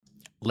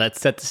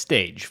Let's set the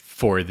stage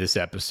for this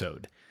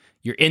episode.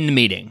 You're in the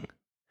meeting.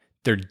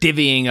 They're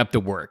divvying up the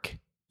work.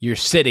 You're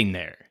sitting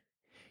there.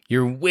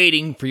 You're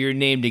waiting for your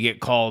name to get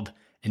called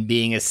and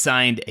being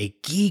assigned a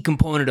key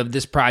component of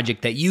this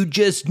project that you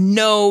just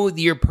know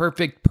you're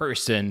perfect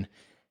person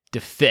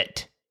to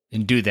fit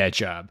and do that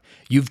job.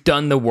 You've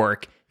done the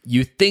work.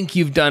 You think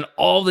you've done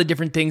all the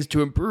different things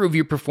to improve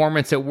your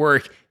performance at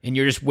work, and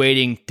you're just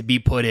waiting to be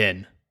put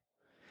in.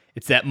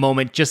 It's that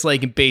moment, just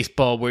like in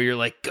baseball, where you're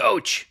like,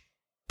 Coach,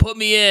 put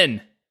me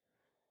in.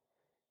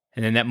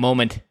 And then that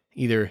moment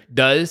either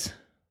does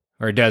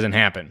or it doesn't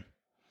happen.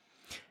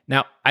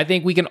 Now, I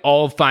think we can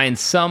all find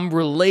some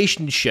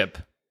relationship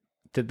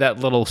to that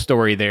little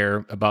story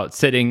there about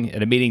sitting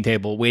at a meeting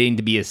table waiting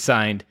to be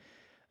assigned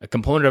a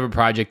component of a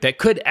project that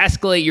could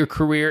escalate your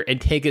career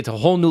and take it to a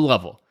whole new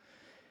level.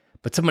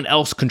 But someone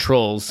else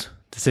controls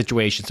the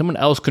situation. Someone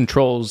else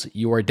controls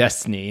your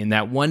destiny. In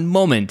that one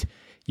moment,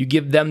 you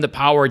give them the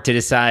power to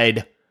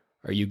decide,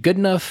 are you good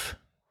enough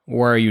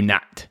or are you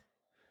not?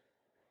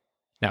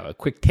 Now, a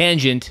quick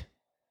tangent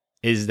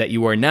is that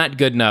you are not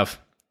good enough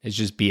is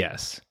just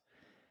BS.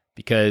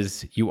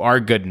 Because you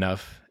are good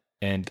enough,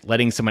 and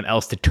letting someone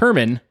else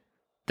determine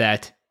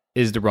that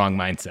is the wrong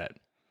mindset.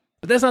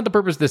 But that's not the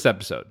purpose of this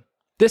episode.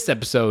 This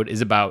episode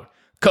is about,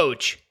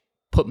 Coach,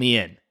 put me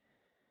in.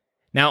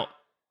 Now,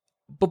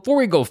 before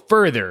we go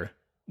further,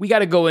 we got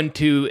to go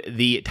into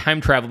the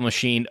time travel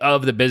machine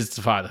of the Business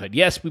of Fatherhood.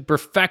 Yes, we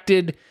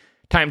perfected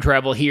time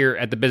travel here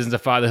at the Business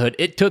of Fatherhood.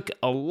 It took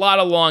a lot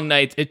of long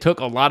nights. It took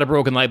a lot of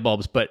broken light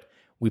bulbs, but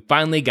we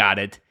finally got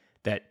it.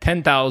 That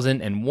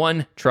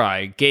 10,001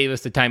 try gave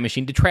us the time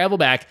machine to travel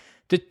back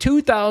to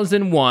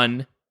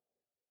 2001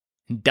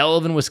 in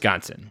Delavan,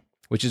 Wisconsin,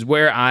 which is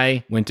where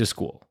I went to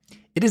school.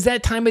 It is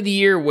that time of the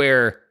year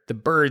where the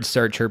birds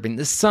start chirping,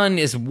 the sun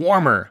is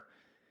warmer,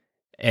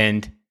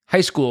 and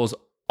high schools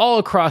all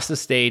across the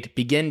state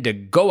begin to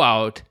go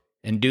out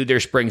and do their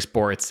spring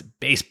sports.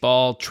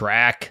 Baseball,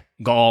 track,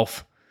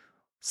 golf,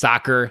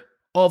 soccer,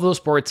 all of those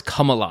sports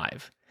come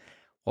alive.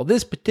 Well,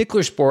 this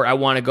particular sport I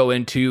want to go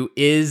into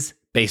is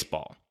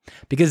baseball,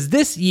 because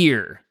this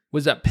year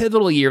was a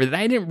pivotal year that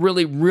I didn't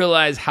really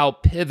realize how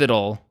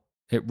pivotal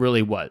it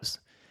really was.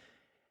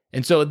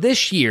 And so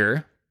this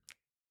year,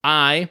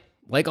 I,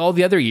 like all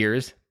the other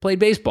years, played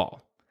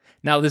baseball.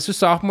 Now, this was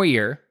sophomore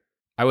year.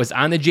 I was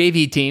on the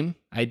JV team.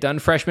 I'd done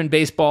freshman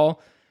baseball,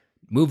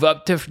 move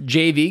up to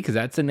JV, because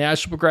that's the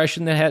natural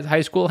progression that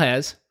high school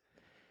has.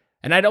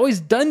 And I'd always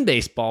done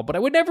baseball, but I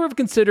would never have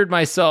considered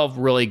myself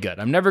really good.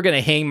 I'm never going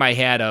to hang my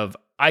hat of,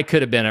 I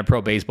could have been a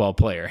pro baseball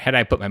player had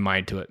I put my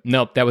mind to it.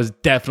 Nope, that was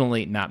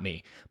definitely not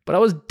me. But I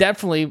was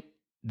definitely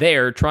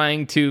there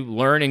trying to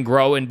learn and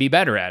grow and be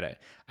better at it.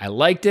 I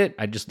liked it.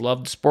 I just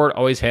loved the sport.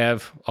 Always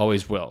have,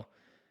 always will.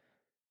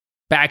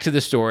 Back to the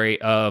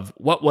story of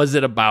what was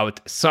it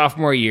about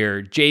sophomore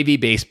year JV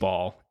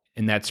baseball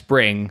in that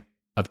spring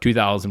of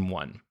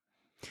 2001.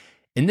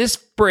 In this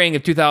spring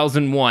of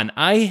 2001,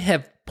 I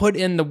have put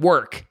in the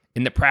work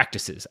in the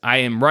practices. I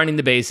am running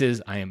the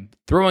bases. I am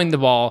throwing the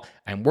ball.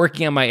 I'm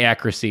working on my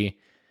accuracy.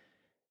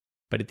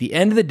 But at the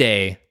end of the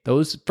day,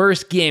 those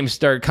first games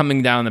start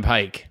coming down the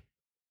pike.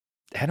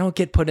 I don't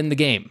get put in the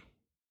game.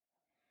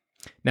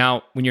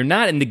 Now, when you're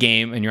not in the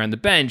game and you're on the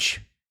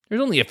bench,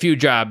 there's only a few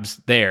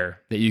jobs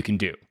there that you can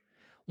do.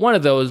 One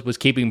of those was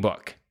keeping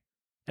book.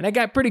 And I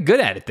got pretty good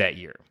at it that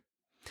year.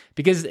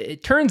 Because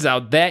it turns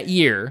out that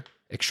year,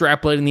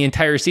 extrapolating the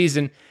entire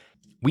season,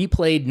 we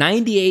played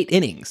 98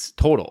 innings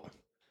total.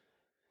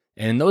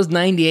 And in those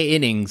 98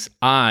 innings,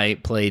 I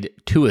played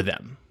 2 of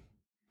them.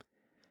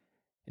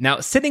 Now,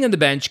 sitting on the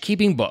bench,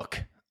 keeping book,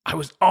 I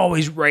was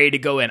always ready to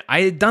go in.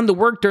 I had done the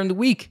work during the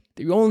week.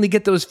 You only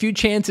get those few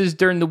chances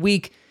during the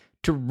week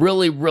to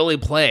really, really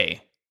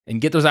play and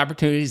get those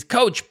opportunities.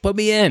 Coach, put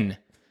me in.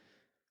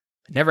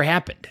 It never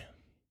happened.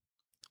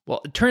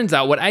 Well, it turns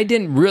out what I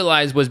didn't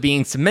realize was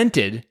being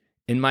cemented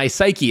in my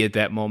psyche at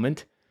that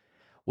moment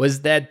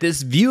was that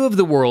this view of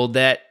the world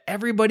that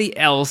everybody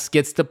else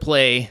gets to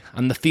play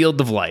on the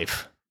field of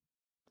life,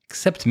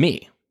 except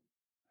me.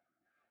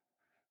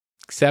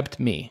 Except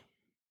me.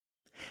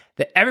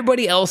 That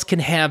everybody else can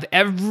have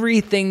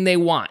everything they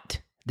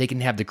want. They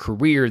can have the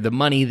career, the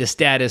money, the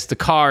status, the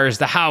cars,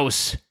 the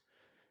house,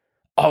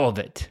 all of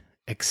it,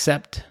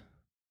 except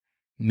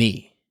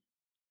me.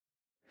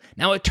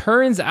 Now, it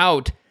turns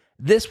out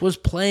this was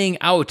playing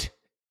out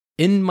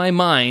in my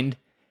mind,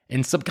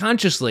 and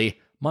subconsciously,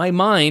 my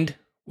mind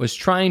was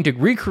trying to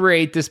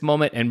recreate this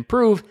moment and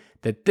prove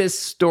that this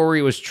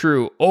story was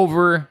true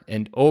over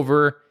and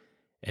over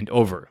and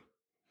over.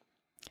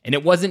 And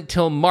it wasn't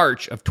till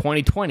March of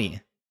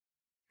 2020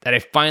 that I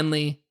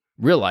finally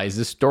realized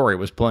this story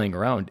was playing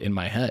around in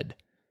my head.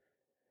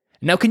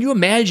 Now, can you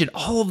imagine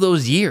all of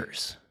those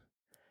years?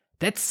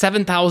 That's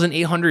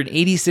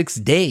 7,886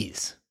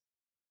 days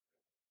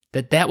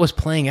that was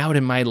playing out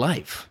in my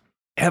life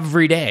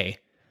every day,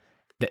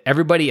 that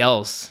everybody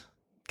else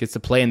gets to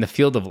play in the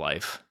field of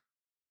life,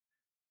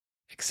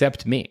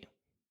 except me.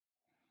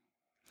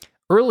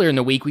 Earlier in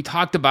the week, we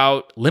talked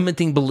about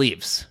limiting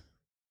beliefs.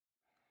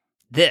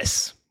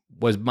 This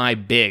was my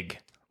big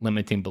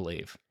limiting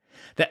belief.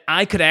 That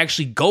I could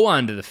actually go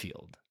onto the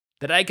field,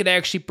 that I could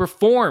actually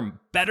perform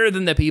better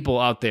than the people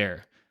out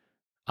there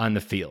on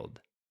the field.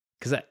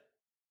 Because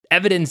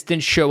evidence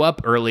didn't show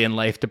up early in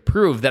life to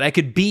prove that I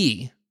could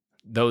be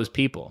those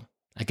people.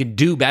 I could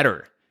do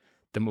better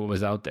than what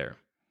was out there.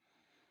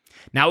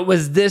 Now, it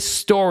was this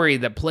story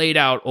that played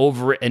out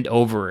over and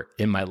over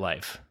in my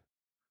life.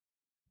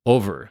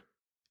 Over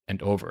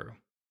and over.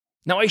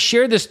 Now, I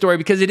share this story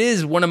because it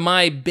is one of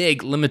my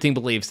big limiting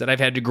beliefs that I've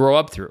had to grow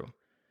up through.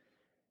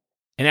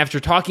 And after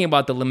talking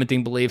about the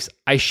limiting beliefs,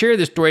 I share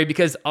this story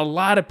because a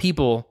lot of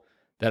people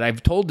that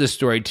I've told this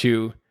story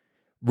to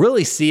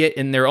really see it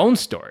in their own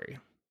story.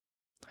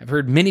 I've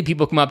heard many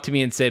people come up to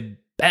me and say,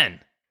 Ben,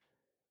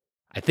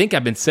 I think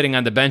I've been sitting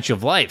on the bench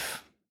of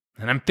life,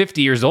 and I'm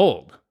 50 years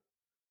old.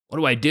 What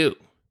do I do?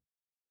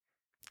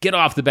 Get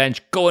off the bench,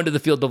 go into the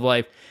field of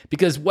life.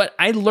 Because what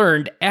I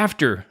learned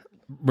after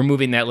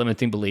removing that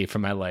limiting belief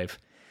from my life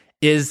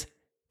is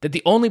that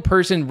the only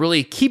person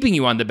really keeping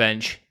you on the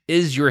bench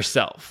is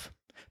yourself.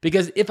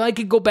 Because if I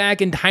could go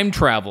back in time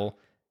travel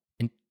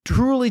and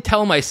truly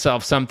tell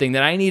myself something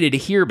that I needed to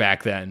hear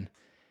back then,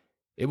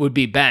 it would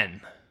be,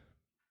 Ben,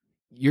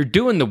 you're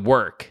doing the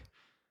work,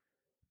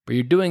 but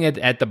you're doing it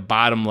at the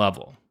bottom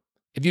level.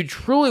 If you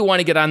truly want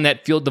to get on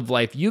that field of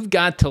life, you've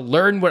got to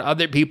learn what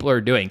other people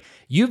are doing.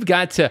 You've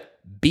got to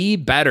be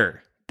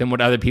better than what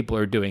other people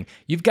are doing.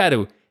 You've got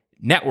to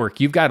network.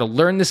 You've got to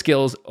learn the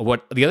skills of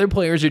what the other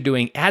players are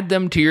doing, add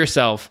them to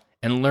yourself,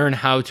 and learn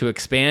how to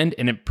expand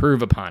and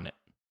improve upon it.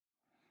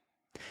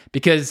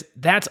 Because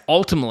that's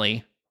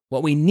ultimately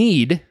what we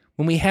need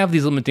when we have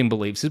these limiting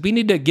beliefs, is we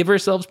need to give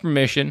ourselves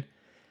permission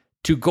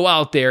to go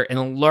out there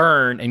and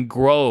learn and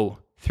grow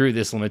through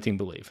this limiting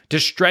belief, to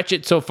stretch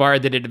it so far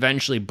that it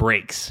eventually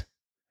breaks.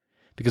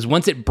 Because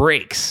once it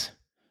breaks,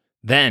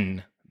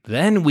 then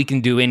we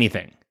can do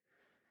anything.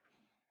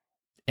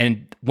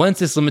 And once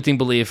this limiting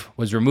belief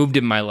was removed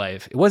in my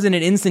life, it wasn't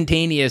an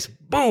instantaneous,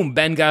 boom,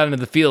 Ben got into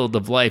the field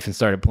of life and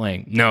started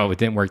playing. No, it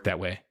didn't work that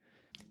way.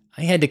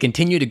 I had to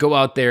continue to go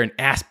out there and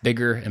ask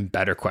bigger and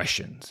better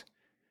questions.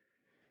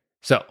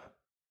 So,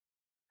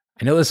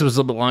 I know this was a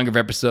little bit longer of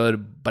an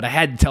episode, but I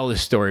had to tell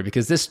this story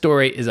because this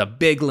story is a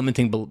big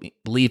limiting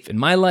belief in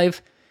my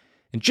life.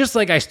 And just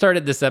like I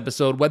started this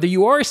episode, whether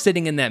you are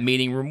sitting in that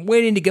meeting room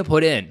waiting to get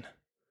put in,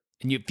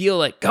 and you feel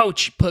like,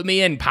 Coach, put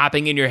me in,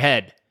 popping in your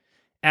head,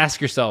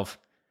 ask yourself,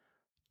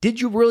 did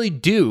you really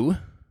do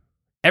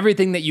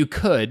everything that you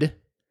could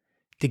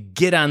to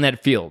get on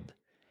that field?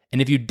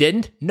 And if you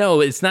didn't,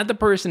 no, it's not the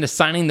person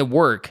assigning the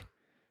work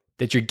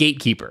that's your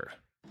gatekeeper.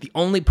 The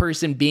only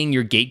person being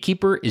your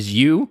gatekeeper is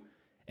you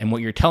and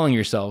what you're telling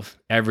yourself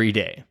every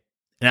day.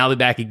 And I'll be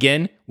back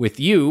again with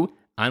you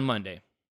on Monday.